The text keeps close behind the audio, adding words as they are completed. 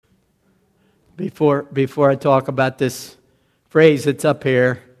before I talk about this phrase that's up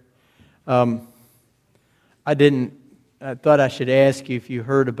here, I thought I should ask you if you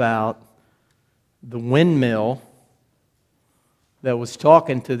heard about the windmill that was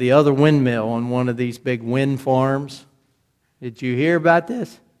talking to the other windmill on one of these big wind farms. Did you hear about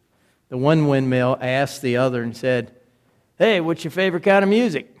this? The one windmill asked the other and said, "Hey, what's your favorite kind of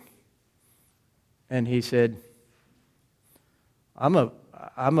music?" And he said, I'm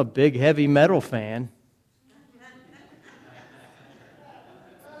a big heavy metal fan."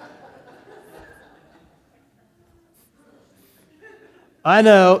 I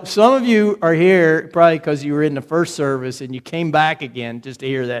know some of you are here probably because you were in the first service and you came back again just to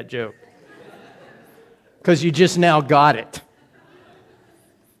hear that joke. Because you just now got it.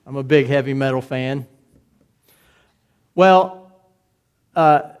 I'm a big heavy metal fan. Well,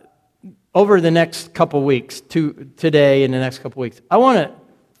 over the next couple weeks, today and the next couple weeks, I want to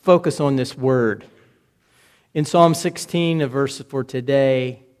focus on this word. In Psalm 16, the verse for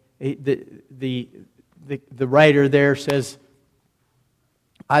today, the writer there says,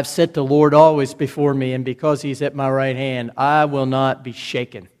 "I've set the Lord always before me, and because He's at my right hand, I will not be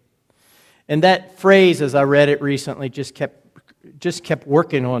shaken." And that phrase, as I read it recently, just kept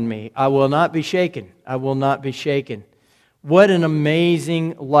working on me. I will not be shaken. I will not be shaken. What an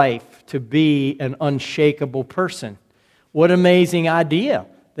amazing life to be an unshakable person. What an amazing idea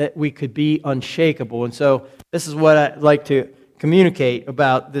that we could be unshakable. And so this is what I'd like to communicate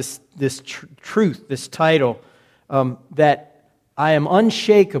about this truth, this title, that I am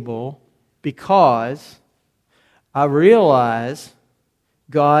unshakable because I realize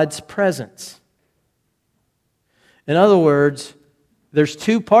God's presence. In other words, there's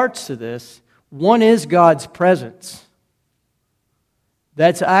two parts to this. One is God's presence.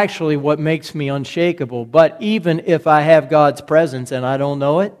 That's actually what makes me unshakable. But even if I have God's presence and I don't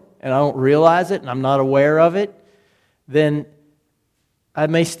know it, and I don't realize it, and I'm not aware of it, then I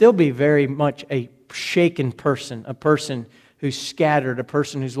may still be very much a shaken person, a person who's scattered, a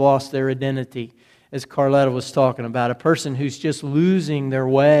person who's lost their identity, as Carletta was talking about, a person who's just losing their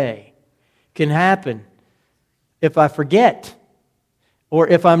way. Can happen if I forget, or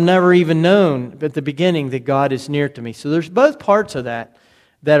if I'm never even known at the beginning that God is near to me. So there's both parts of that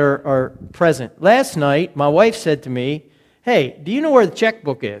are present. Last night, my wife said to me, "Hey, do you know where the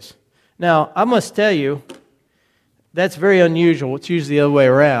checkbook is?" Now, I must tell you, that's very unusual. It's usually the other way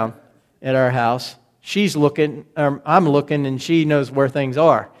around at our house. She's looking, I'm looking, and she knows where things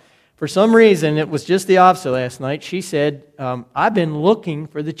are. For some reason, it was just the opposite last night. She said, "I've been looking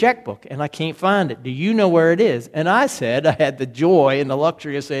for the checkbook, and I can't find it. Do you know where it is?" And I said, I had the joy and the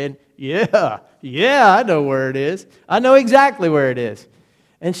luxury of saying, yeah, I know where it is. I know exactly where it is.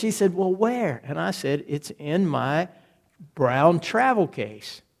 And she said, "Well, where?" And I said, "It's in my brown travel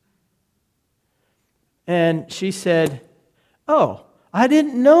case." And she said, "Oh, I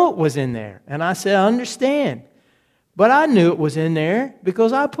didn't know it was in there." And I said, "I understand. But I knew it was in there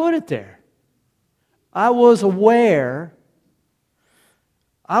because I put it there. I was aware.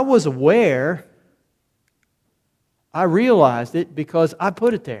 I realized it because I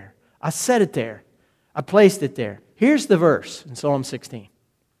put it there. I set it there. I placed it there." Here's the verse in Psalm 16.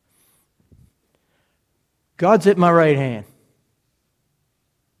 God's at my right hand.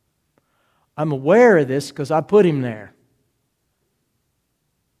 I'm aware of this because I put Him there.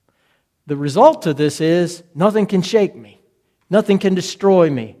 The result of this is nothing can shake me. Nothing can destroy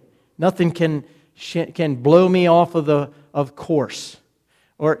me. Nothing can blow me off of course.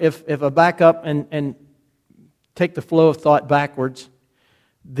 Or if I back up and take the flow of thought backwards,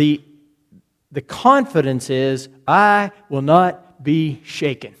 the confidence is I will not be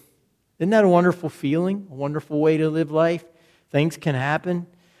shaken. Isn't that a wonderful feeling? A wonderful way to live life? Things can happen.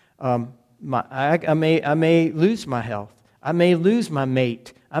 I may lose my health. I may lose my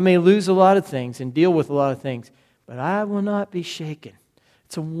mate. I may lose a lot of things and deal with a lot of things, but I will not be shaken.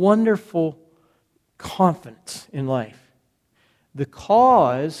 It's a wonderful confidence in life. The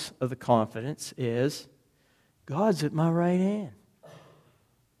cause of the confidence is God's at my right hand.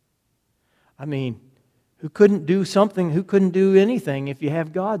 I mean, who couldn't do something, who couldn't do anything if you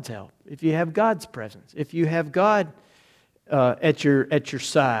have God's help, if you have God's presence, if you have God at your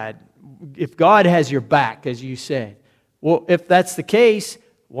side, if God has your back, as you said. Well, if that's the case,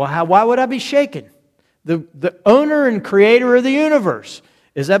 why would I be shaken? The owner and creator of the universe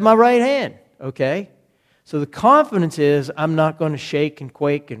is at my right hand, okay? So the confidence is I'm not going to shake and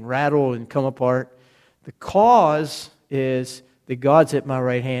quake and rattle and come apart. The cause is that God's at my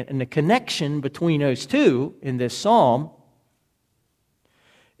right hand. And the connection between those two in this psalm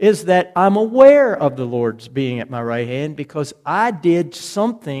is that I'm aware of the Lord's being at my right hand because I did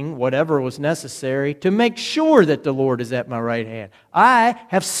something, whatever was necessary, to make sure that the Lord is at my right hand. I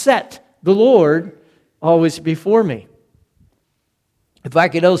have set the Lord always before me. If I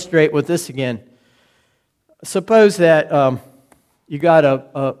could illustrate with this again, suppose that you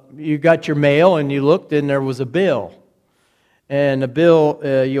got your mail and you looked and there was a bill. And the bill,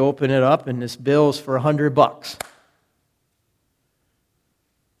 you open it up and this bill's for $100.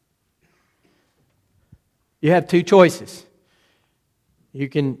 You have two choices. You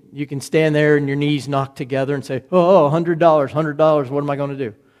can stand there and your knees knocked together and say, oh, $100, what am I going to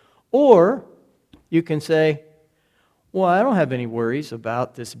do? Or you can say, well, I don't have any worries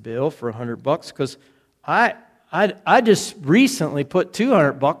about this bill for $100 because I just recently put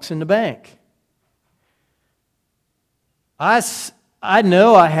 $200 in the bank. I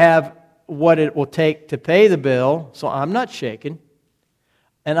know I have what it will take to pay the bill, so I'm not shaken.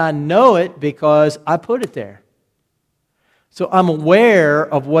 And I know it because I put it there. So I'm aware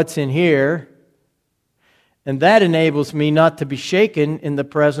of what's in here, and that enables me not to be shaken in the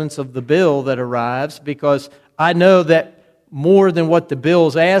presence of the bill that arrives because I know that more than what the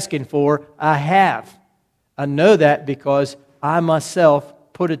bill's asking for, I have. I know that because I myself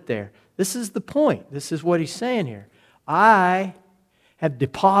put it there. This is the point. This is what he's saying here. I have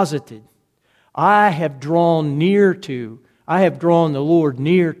deposited. I have drawn near to. I have drawn the Lord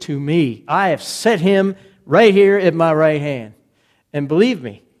near to me. I have set Him right here at my right hand. And believe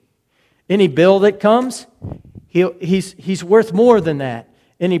me, any bill that comes, he's worth more than that.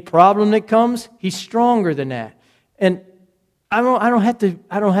 Any problem that comes, He's stronger than that. And I don't have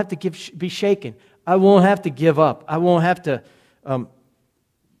to be shaken. I won't have to give up. I won't have to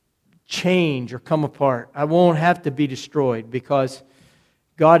change or come apart. I won't have to be destroyed because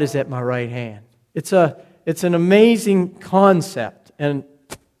God is at my right hand. It's an amazing concept and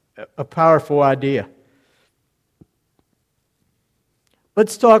a powerful idea.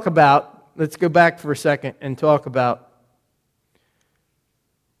 Let's go back for a second and talk about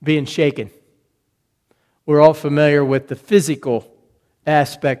being shaken. We're all familiar with the physical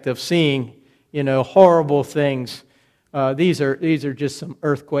aspect of seeing, horrible things. These are just some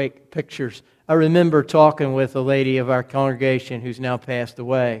earthquake pictures. I remember talking with a lady of our congregation who's now passed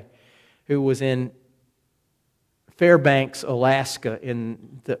away, who was in Fairbanks, Alaska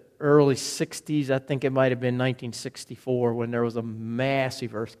in the early 60s. I think it might have been 1964 when there was a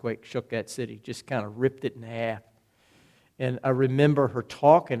massive earthquake, shook that city, just kind of ripped it in half. And I remember her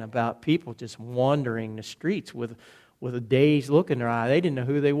talking about people just wandering the streets with a dazed look in their eye. They didn't know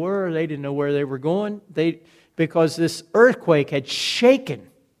who they were. They didn't know where they were going. Because this earthquake had shaken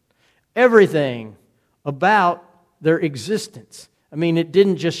everything about their existence. I mean, it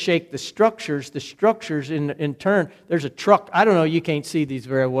didn't just shake the structures. The structures in turn, there's a truck. I don't know, you can't see these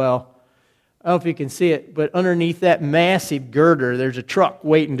very well. I don't know if you can see it, but underneath that massive girder, there's a truck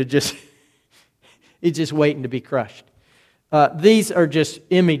waiting to it's just waiting to be crushed. These are just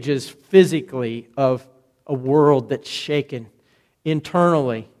images physically of a world that's shaken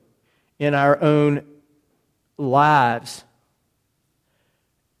internally in our own lives.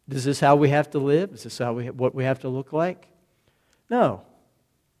 Is this how we have to live? Is this what we have to look like? No,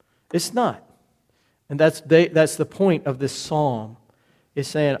 it's not. And that's the point of this psalm. It's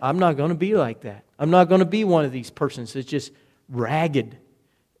saying, I'm not going to be like that. I'm not going to be one of these persons that's just ragged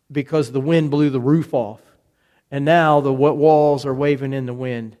because the wind blew the roof off. And now the walls are waving in the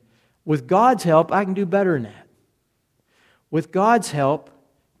wind. With God's help, I can do better than that. With God's help,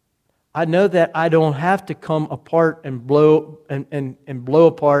 I know that I don't have to come apart and blow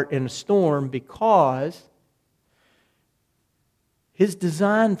apart in a storm because His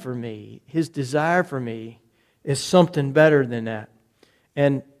design for me, His desire for me is something better than that.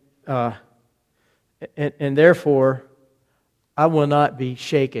 And therefore, I will not be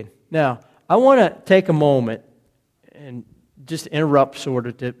shaken. Now, I want to take a moment and just interrupt sort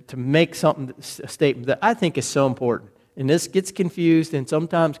of to make a statement that I think is so important. And this gets confused, and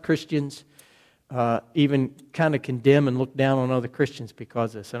sometimes Christians even kind of condemn and look down on other Christians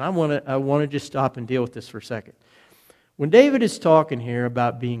because of this. And I want to just stop and deal with this for a second. When David is talking here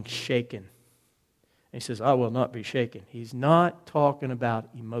about being shaken, he says, I will not be shaken. He's not talking about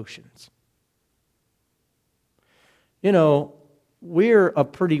emotions. We're a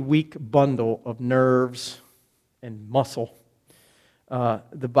pretty weak bundle of nerves and muscle.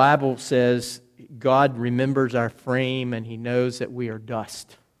 The Bible says God remembers our frame and He knows that we are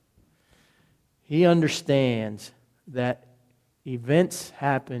dust. He understands that events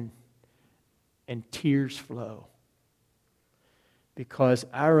happen and tears flow because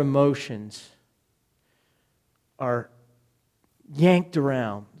our emotions are yanked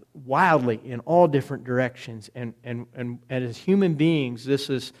around. wildly in all different directions. And as human beings, this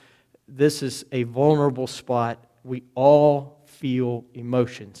is a vulnerable spot. We all feel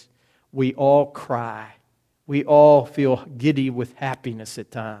emotions. We all cry. We all feel giddy with happiness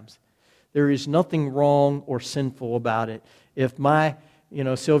at times. There is nothing wrong or sinful about it. If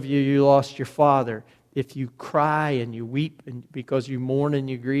Sylvia, you lost your father. If you cry and you weep because you mourn and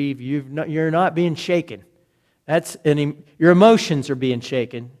you grieve, you're not being shaken. Your emotions are being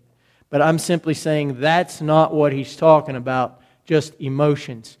shaken. But I'm simply saying that's not what he's talking about, just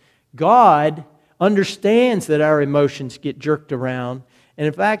emotions. God understands that our emotions get jerked around. And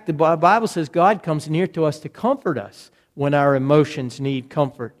in fact, the Bible says God comes near to us to comfort us when our emotions need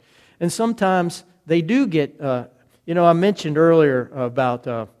comfort. And sometimes they do get, I mentioned earlier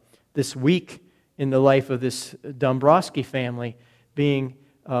about this week in the life of this Dombrowski family being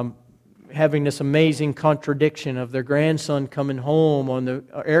having this amazing contradiction of their grandson coming home on the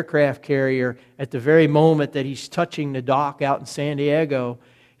aircraft carrier at the very moment that he's touching the dock out in San Diego.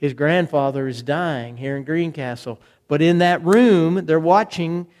 His grandfather is dying here in Greencastle. But in that room, they're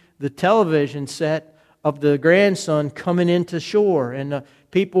watching the television set of the grandson coming into shore. And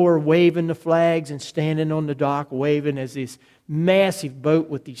people are waving the flags and standing on the dock waving as this massive boat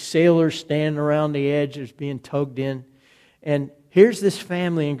with these sailors standing around the edge is being tugged in. And here's this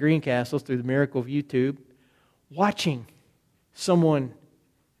family in Greencastle through the miracle of YouTube watching someone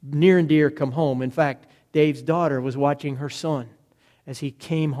near and dear come home. In fact, Dave's daughter was watching her son as he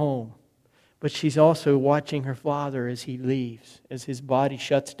came home. But she's also watching her father as he leaves, as his body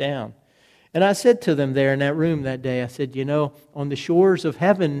shuts down. And I said to them there in that room that day, I said, on the shores of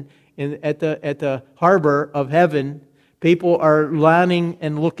heaven, at the harbor of heaven, people are lining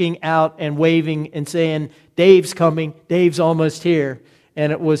and looking out and waving and saying, Dave's coming, Dave's almost here.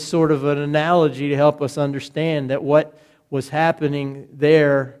 And it was sort of an analogy to help us understand that what was happening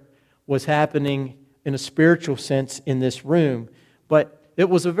there was happening in a spiritual sense in this room. But it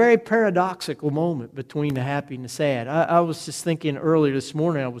was a very paradoxical moment between the happy and the sad. I was just thinking earlier this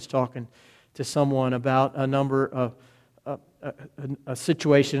morning, I was talking to someone about a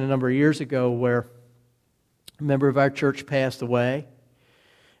situation a number of years ago where a member of our church passed away,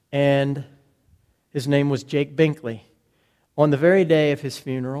 and his name was Jake Binkley. On the very day of his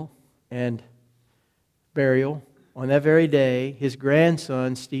funeral and burial, on that very day, his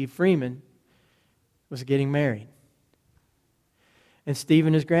grandson, Steve Freeman, was getting married. And Steve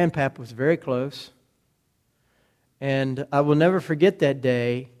and his grandpapa was very close. And I will never forget that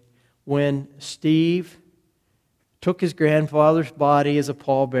day when Steve took his grandfather's body as a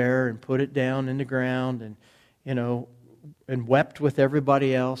pallbearer and put it down in the ground and wept with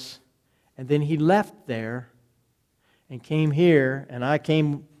everybody else. And then he left there and came here, and I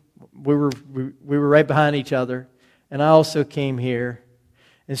came, we were right behind each other, and I also came here.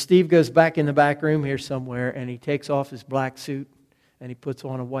 And Steve goes back in the back room here somewhere, and he takes off his black suit, and he puts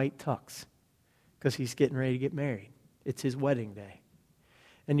on a white tux because he's getting ready to get married. It's his wedding day.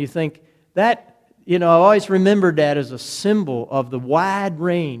 And you think that, I always remembered that as a symbol of the wide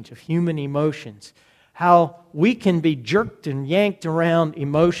range of human emotions, how we can be jerked and yanked around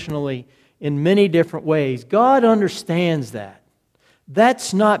emotionally in many different ways. God understands that.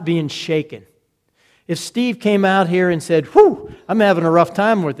 That's not being shaken. If Steve came out here and said, "Whew, I'm having a rough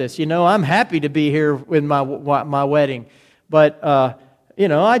time with this. I'm happy to be here with my wedding. But,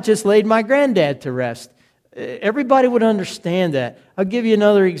 I just laid my granddad to rest." Everybody would understand that. I'll give you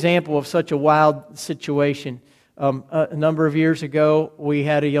another example of such a wild situation. A number of years ago, we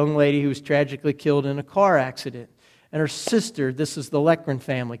had a young lady who was tragically killed in a car accident. And her sister, this is the Leckran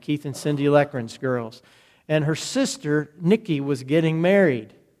family, Keith and Cindy Leckran's girls. And her sister, Nikki, was getting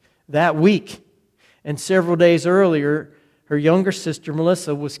married that week. And several days earlier, her younger sister,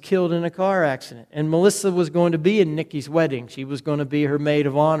 Melissa, was killed in a car accident. And Melissa was going to be in Nikki's wedding. She was going to be her maid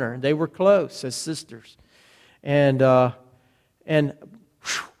of honor. And they were close as sisters. And I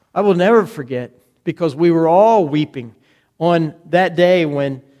will never forget, because we were all weeping on that day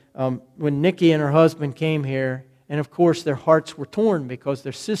when Nikki and her husband came here. And of course, their hearts were torn because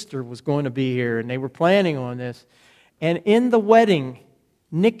their sister was going to be here. And they were planning on this. And in the wedding,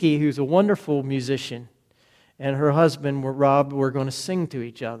 Nikki, who's a wonderful musician, and her husband, Rob, were going to sing to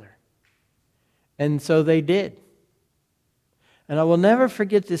each other. And so they did. And I will never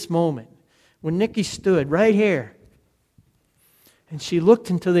forget this moment when Nikki stood right here and she looked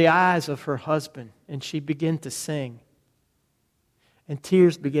into the eyes of her husband and she began to sing. And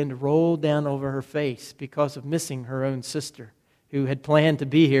tears began to roll down over her face because of missing her own sister who had planned to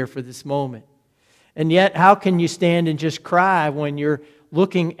be here for this moment. And yet, how can you stand and just cry when you're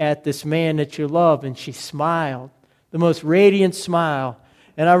looking at this man that you love? And she smiled, the most radiant smile.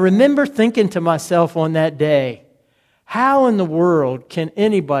 And I remember thinking to myself on that day, how in the world can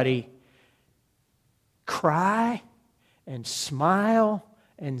anybody cry and smile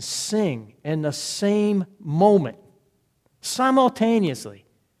and sing in the same moment, simultaneously?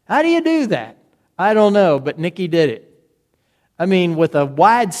 How do you do that? I don't know, but Nikki did it. I mean, with a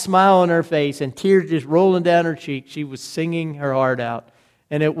wide smile on her face and tears just rolling down her cheek, she was singing her heart out.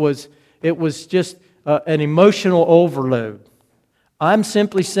 And it was just an emotional overload. I'm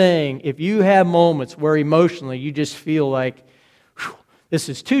simply saying, if you have moments where emotionally you just feel like, this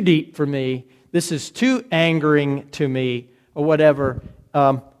is too deep for me, this is too angering to me, or whatever,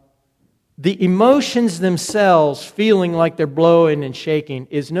 the emotions themselves feeling like they're blowing and shaking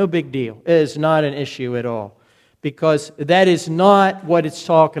is no big deal. It is not an issue at all. Because that is not what it's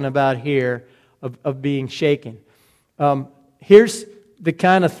talking about here of being shaken. Here's the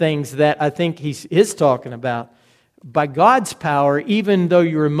kind of things that I think he is talking about. By God's power, even though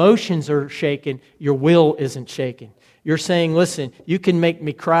your emotions are shaken, your will isn't shaken. You're saying, listen, you can make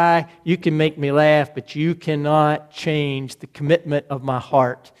me cry, you can make me laugh, but you cannot change the commitment of my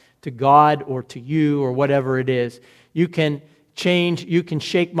heart to God or to you or whatever it is. You can change, you can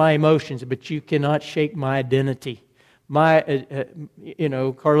shake my emotions, but you cannot shake my identity.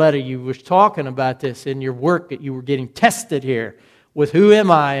 Carletta, you were talking about this in your work, that you were getting tested here with who am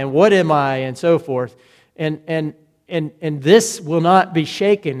I and what am I and so forth. And this will not be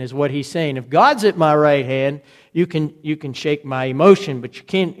shaken, is what he's saying. If God's at my right hand, you can shake my emotion, but you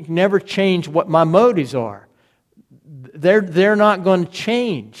can never change what my motives are. They're not going to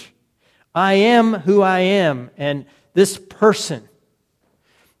change. I am who I am, and this person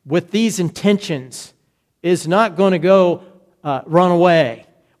with these intentions is not going to go run away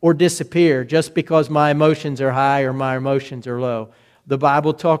or disappear just because my emotions are high or my emotions are low. The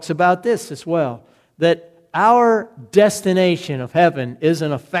Bible talks about this as well, that our destination of heaven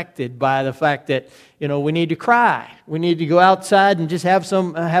isn't affected by the fact that, we need to cry. We need to go outside and just have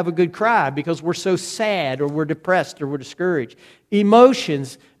a good cry because we're so sad or we're depressed or we're discouraged.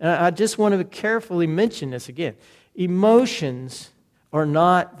 Emotions, and I just want to carefully mention this again, emotions are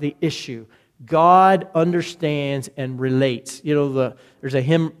not the issue. God understands and relates. There's a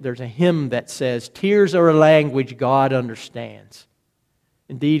hymn that says, "Tears are a language God understands."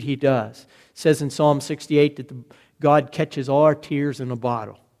 Indeed, He does. It says in Psalm 68 that God catches all our tears in a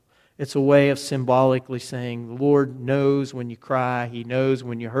bottle. It's a way of symbolically saying the Lord knows when you cry. He knows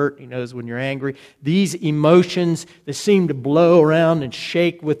when you hurt. He knows when you're angry. These emotions that seem to blow around and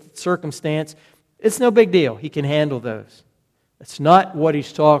shake with circumstance, it's no big deal. He can handle those. That's not what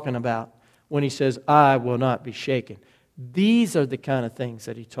He's talking about when He says, "I will not be shaken." These are the kind of things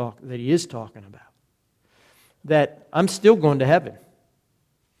that He is talking about. That I'm still going to heaven.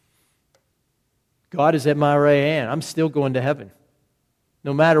 God is at my right hand. I'm still going to heaven.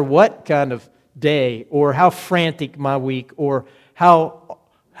 No matter what kind of day or how frantic my week or how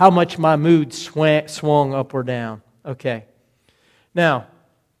much my mood swung up or down. Okay. Now,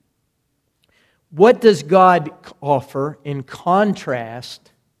 what does God offer in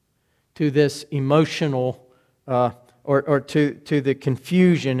contrast to this emotional or to the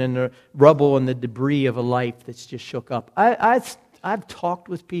confusion and the rubble and the debris of a life that's just shook up? I've talked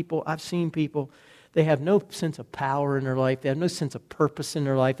with people. I've seen people. They have no sense of power in their life. They have no sense of purpose in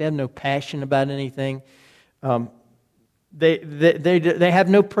their life. They have no passion about anything. They have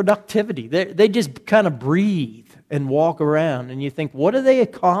no productivity. They just kind of breathe and walk around. And you think, what do they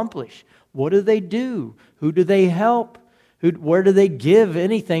accomplish? What do they do? Who do they help? Where do they give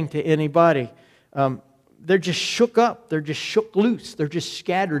anything to anybody? They're just shook up. They're just shook loose. They're just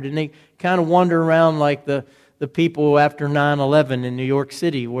scattered. And they kind of wander around like the people after 9/11 in New York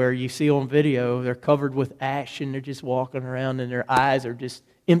City, where you see on video, they're covered with ash and they're just walking around and their eyes are just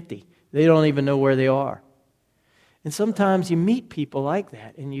empty. They don't even know where they are. And sometimes you meet people like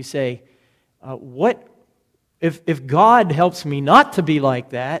that and you say, what if God helps me not to be like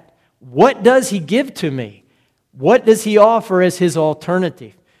that, what does He give to me? What does He offer as His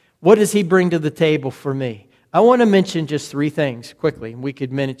alternative? What does He bring to the table for me? I want to mention just 3 things quickly. We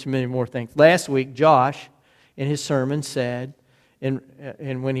could mention many more things. Last week, Josh, in his sermon, said,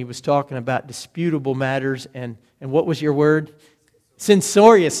 and when he was talking about disputable matters and what was your word?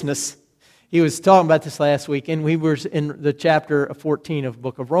 Censoriousness. He was talking about this last week, and we were in the chapter 14 of the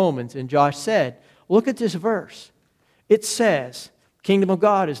book of Romans, and Josh said, look at this verse. It says, kingdom of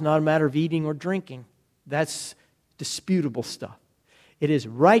God is not a matter of eating or drinking. That's disputable stuff. It is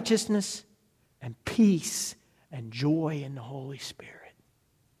righteousness and peace and joy in the Holy Spirit.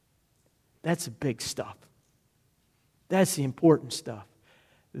 That's the big stuff. That's the important stuff.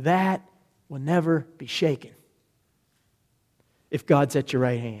 That will never be shaken. if God's at your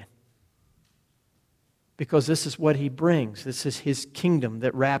right hand. Because this is what He brings. This is His kingdom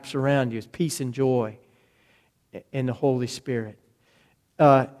that wraps around you. It's peace and joy in the Holy Spirit.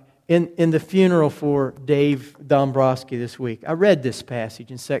 In the funeral for Dave Dombrowski this week, I read this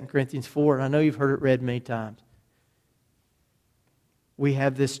passage in 2 Corinthians 4, and I know you've heard it read many times. We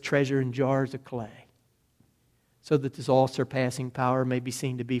have this treasure in jars of clay, so that this all-surpassing power may be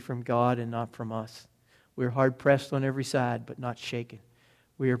seen to be from God and not from us. We are hard-pressed on every side, but not shaken.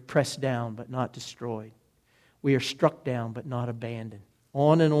 We are pressed down, but not destroyed. We are struck down, but not abandoned.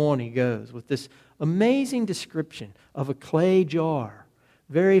 On and on he goes with this amazing description of a clay jar,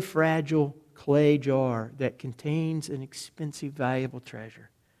 very fragile clay jar that contains an expensive, valuable treasure.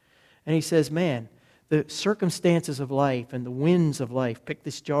 And he says, man, the circumstances of life and the winds of life pick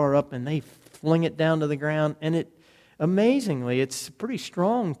this jar up and they fling it down to the ground. And amazingly, it's a pretty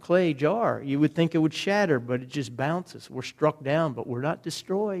strong clay jar. You would think it would shatter, but it just bounces. We're struck down, but we're not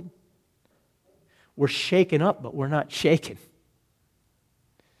destroyed. We're shaken up, but we're not shaken.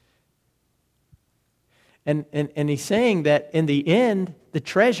 And he's saying that in the end, the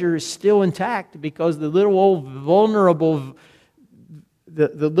treasure is still intact because the little old vulnerable,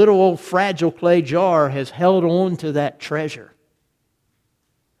 the little old fragile clay jar has held on to that treasure.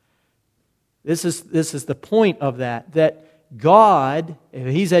 This is the point of that God, if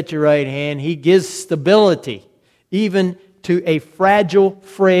He's at your right hand, He gives stability even to a fragile,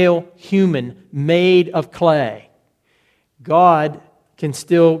 frail human made of clay. God can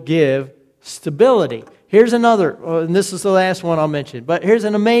still give stability. Here's another, and this is the last one I'll mention, but here's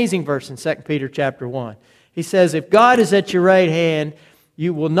an amazing verse in 2 Peter chapter 1. He says, if God is at your right hand,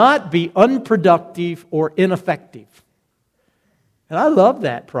 you will not be unproductive or ineffective. And I love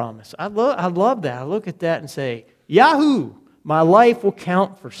that promise. I love that. I look at that and say, Yahoo! My life will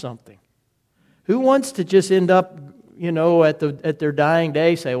count for something. Who wants to just end up, at their dying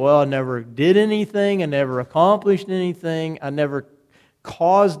day, say, well, I never did anything, I never accomplished anything, I never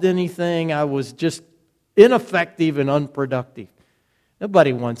caused anything, I was just ineffective and unproductive.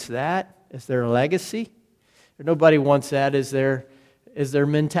 Nobody wants that as their legacy. Nobody wants that as their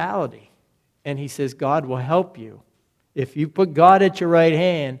mentality. And he says, God will help you. If you put God at your right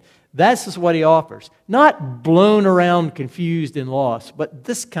hand, that's just what He offers. Not blown around, confused, and lost, but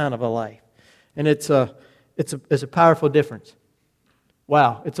this kind of a life. And it's a powerful difference.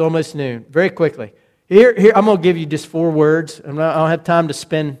 Wow, it's almost noon. Very quickly. Here I'm going to give you just 4 words. I don't have time to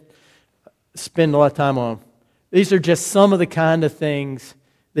spend a lot of time on them. These are just some of the kind of things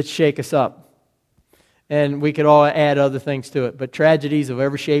that shake us up. And we could all add other things to it. But tragedies of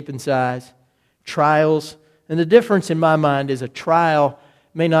every shape and size, trials. And the difference in my mind is a trial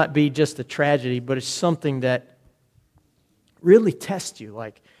may not be just a tragedy, but it's something that really tests you.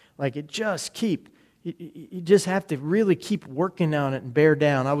 Like it just you just have to really keep working on it and bear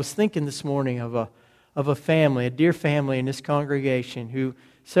down. I was thinking this morning of a family, a dear family in this congregation who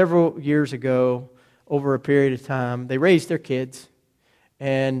several years ago, over a period of time, they raised their kids.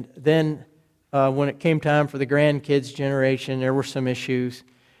 And then when it came time for the grandkids' generation, there were some issues.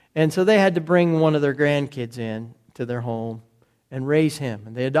 And so they had to bring one of their grandkids in to their home and raise him.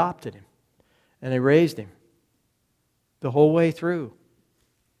 And they adopted him. And they raised him the whole way through.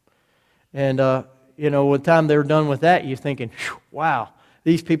 And, by the time they were done with that, you're thinking, wow,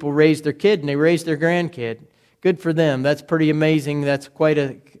 these people raised their kid and they raised their grandkid. Good for them. That's pretty amazing. That's quite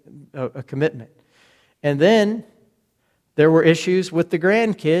a commitment. And then there were issues with the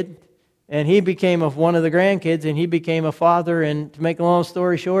grandkid, and he became one of the grandkids, and he became a father. And to make a long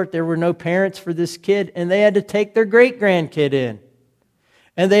story short, there were no parents for this kid, and they had to take their great-grandkid in.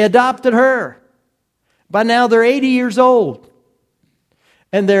 And they adopted her. By now, they're 80 years old.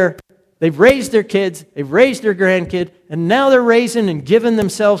 And they've raised their kids, they've raised their grandkid, and now they're raising and giving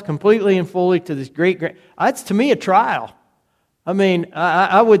themselves completely and fully to this That's, to me, a trial. I mean,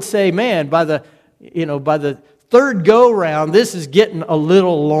 I would say, man, by the 3rd go-round, this is getting a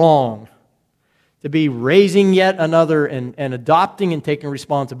little long. To be raising yet another and adopting and taking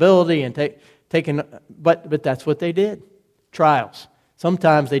responsibility and taking, but that's what they did. Trials.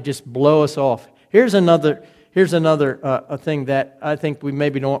 Sometimes they just blow us off. Here's another thing that I think we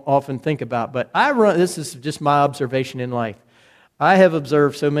maybe don't often think about, but this is just my observation in life. I have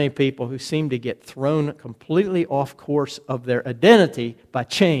observed so many people who seem to get thrown completely off course of their identity by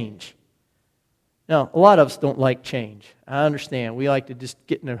change. Now, a lot of us don't like change. I understand. We like to just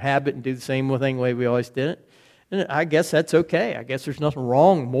get in a habit and do the same thing the way we always did it. And I guess that's okay. I guess there's nothing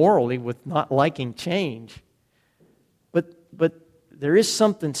wrong morally with not liking change. But there is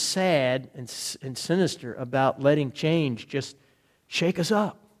something sad and sinister about letting change just shake us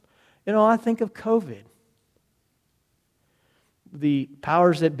up. I think of COVID. the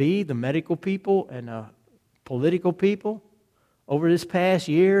powers that be, the medical people and political people, over this past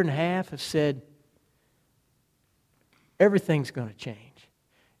year and a half have said, everything's going to change.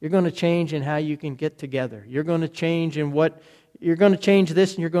 You're going to change in how you can get together. You're going to change in what, you're going to change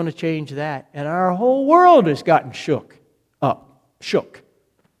this and you're going to change that. And our whole world has gotten shook.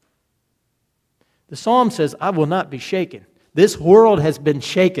 The Psalm says, I will not be shaken. This world has been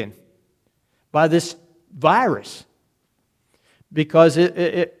shaken by this virus because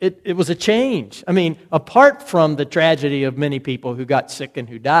it was a change. I mean, apart from the tragedy of many people who got sick and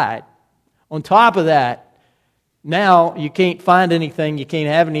who died, on top of that, now you can't find anything, you can't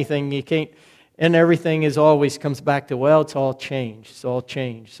have anything, and everything is always comes back to, well, it's all changed, it's all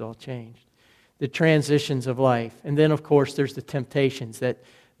changed, it's all changed. The transitions of life. And then, of course, there's the temptations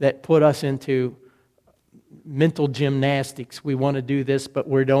that put us into mental gymnastics. We want to do this, but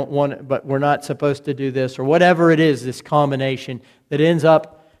we don't want it, but we're not supposed to do this, or whatever it is, this combination that ends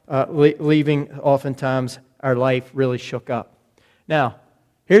up leaving oftentimes our life really shook up. Now,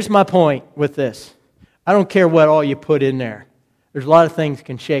 here's my point with this. I don't care what all you put in there. There's a lot of things that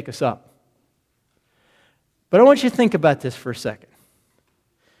can shake us up. But I want you to think about this for a second.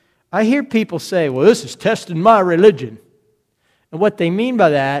 I hear people say, well, this is testing my religion. And what they mean by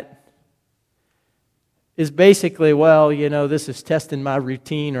that is basically, well, this is testing my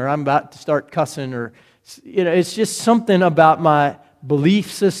routine, or I'm about to start cussing, or, it's just something about my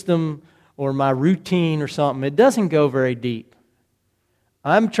belief system or my routine or something. It doesn't go very deep.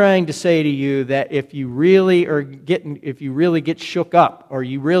 I'm trying to say to you that if you really get shook up, or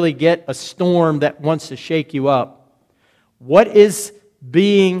you really get a storm that wants to shake you up, what is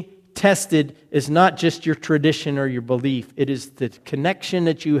being tested is not just your tradition or your belief. It is the connection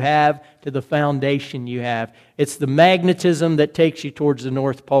that you have to the foundation you have. It's the magnetism that takes you towards the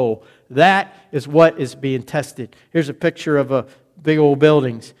North Pole. That is what is being tested. Here's a picture of big old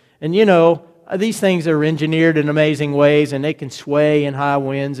buildings. And these things are engineered in amazing ways, and they can sway in high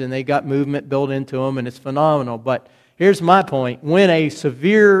winds, and they got movement built into them, and it's phenomenal. But here's my point. When a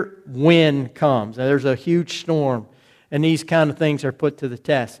severe wind comes, and there's a huge storm, and these kind of things are put to the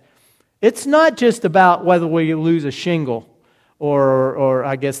test, it's not just about whether we lose a shingle, or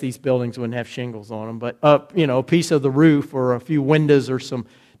I guess these buildings wouldn't have shingles on them, but a piece of the roof, or a few windows, or some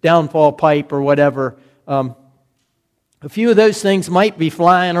downfall pipe, or whatever. A few of those things might be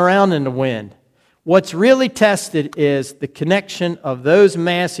flying around in the wind. What's really tested is the connection of those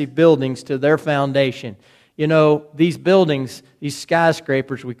massive buildings to their foundation. These buildings, these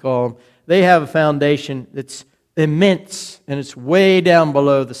skyscrapers we call them, they have a foundation that's immense, and it's way down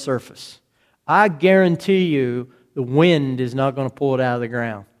below the surface. I guarantee you the wind is not going to pull it out of the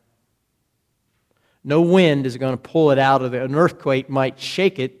ground. No wind is going to pull it out of an earthquake might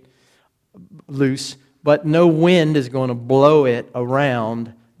shake it loose, but no wind is going to blow it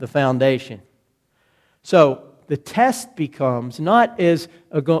around the foundation. So the test becomes not is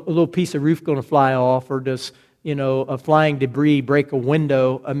a little piece of roof going to fly off, or does a flying debris break a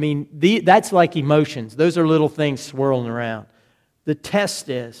window. I mean, that's like emotions. Those are little things swirling around. The test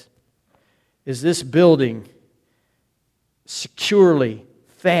is this building securely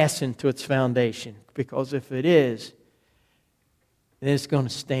fastened to its foundation? Because if it is, then it's going to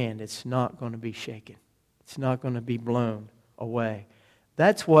stand. It's not going to be shaken. It's not going to be blown away.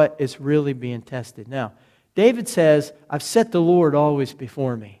 That's what is really being tested. Now, David says, I've set the Lord always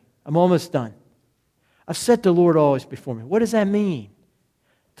before me. I'm almost done. I've set the Lord always before me. What does that mean?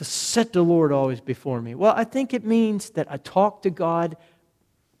 To set the Lord always before me. Well, I think it means that I talk to God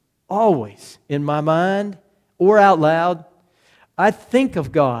always in my mind or out loud. I think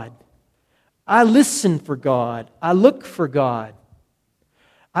of God. I listen for God. I look for God.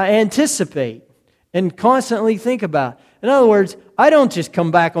 I anticipate and constantly think about. In other words, I don't just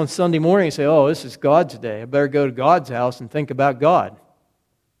come back on Sunday morning and say, oh, this is God's day. I better go to God's house and think about God.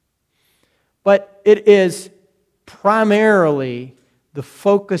 But it is primarily the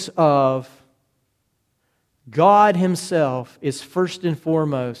focus of God Himself is first and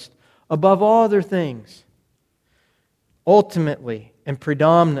foremost, above all other things, ultimately and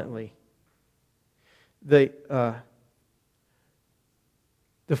predominantly the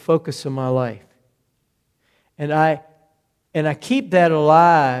focus of my life. And I keep that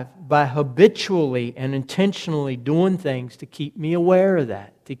alive by habitually and intentionally doing things to keep me aware of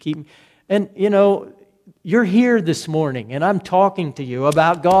that. And you're here this morning, and I'm talking to you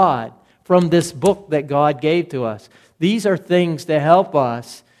about God from this book that God gave to us. These are things to help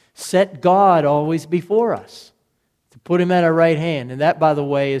us set God always before us, to put Him at our right hand. And that, by the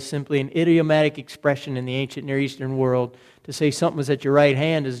way, is simply an idiomatic expression in the ancient Near Eastern world. To say something is at your right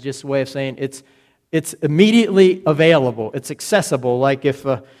hand is just a way of saying It's immediately available. It's accessible. Like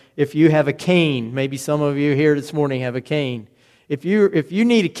if you have a cane, maybe some of you here this morning have a cane. If you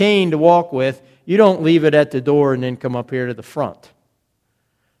need a cane to walk with, you don't leave it at the door and then come up here to the front.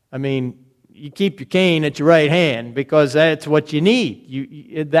 I mean, you keep your cane at your right hand because that's what you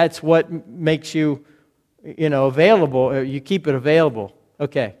need. That's what makes you, available. You keep it available.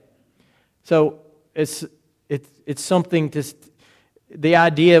 Okay. So it's something to. The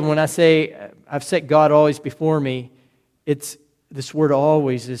idea when I say I've set God always before me, it's this word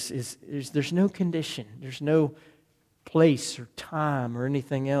always is there's no condition, there's no place or time or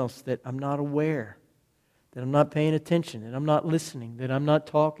anything else that I'm not aware, that I'm not paying attention, that I'm not listening, that I'm not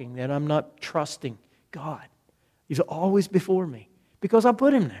talking, that I'm not trusting God. He's always before me because I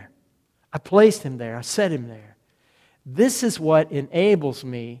put Him there. I placed Him there. I set Him there. This is what enables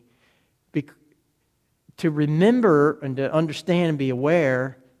me to remember and to understand and be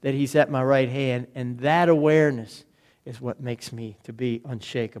aware that He's at my right hand, and that awareness is what makes me to be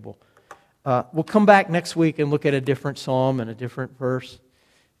unshakable. We'll come back next week and look at a different psalm and a different verse.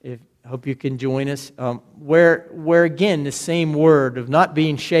 I hope you can join us. Where again, the same word of not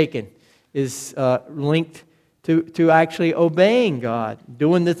being shaken is linked to actually obeying God,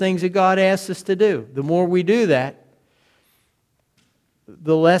 doing the things that God asks us to do. The more we do that,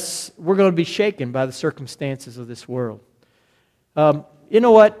 the less we're going to be shaken by the circumstances of this world. You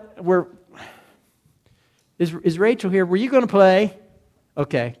know what? Is Rachel here? Were you going to play?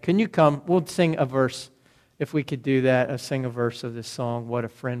 Okay, can you come? We'll sing a verse. If we could do that, sing a verse of this song, What a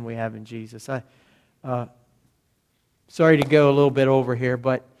Friend We Have in Jesus. Sorry to go a little bit over here,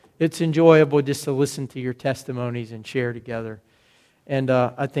 but it's enjoyable just to listen to your testimonies and share together. And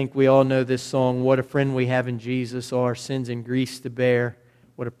I think we all know this song, What a Friend We Have in Jesus, all our sins and griefs to bear.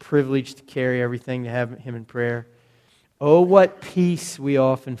 What a privilege to carry everything to have Him in prayer. Oh, what peace we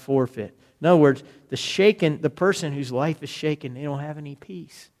often forfeit. In other words, the person whose life is shaken, they don't have any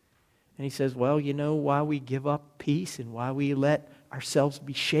peace. And he says, well, you know why we give up peace and why we let ourselves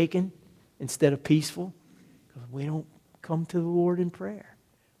be shaken instead of peaceful? Because we don't come to the Lord in prayer.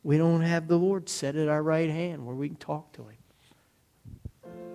 We don't have the Lord set at our right hand where we can talk to Him.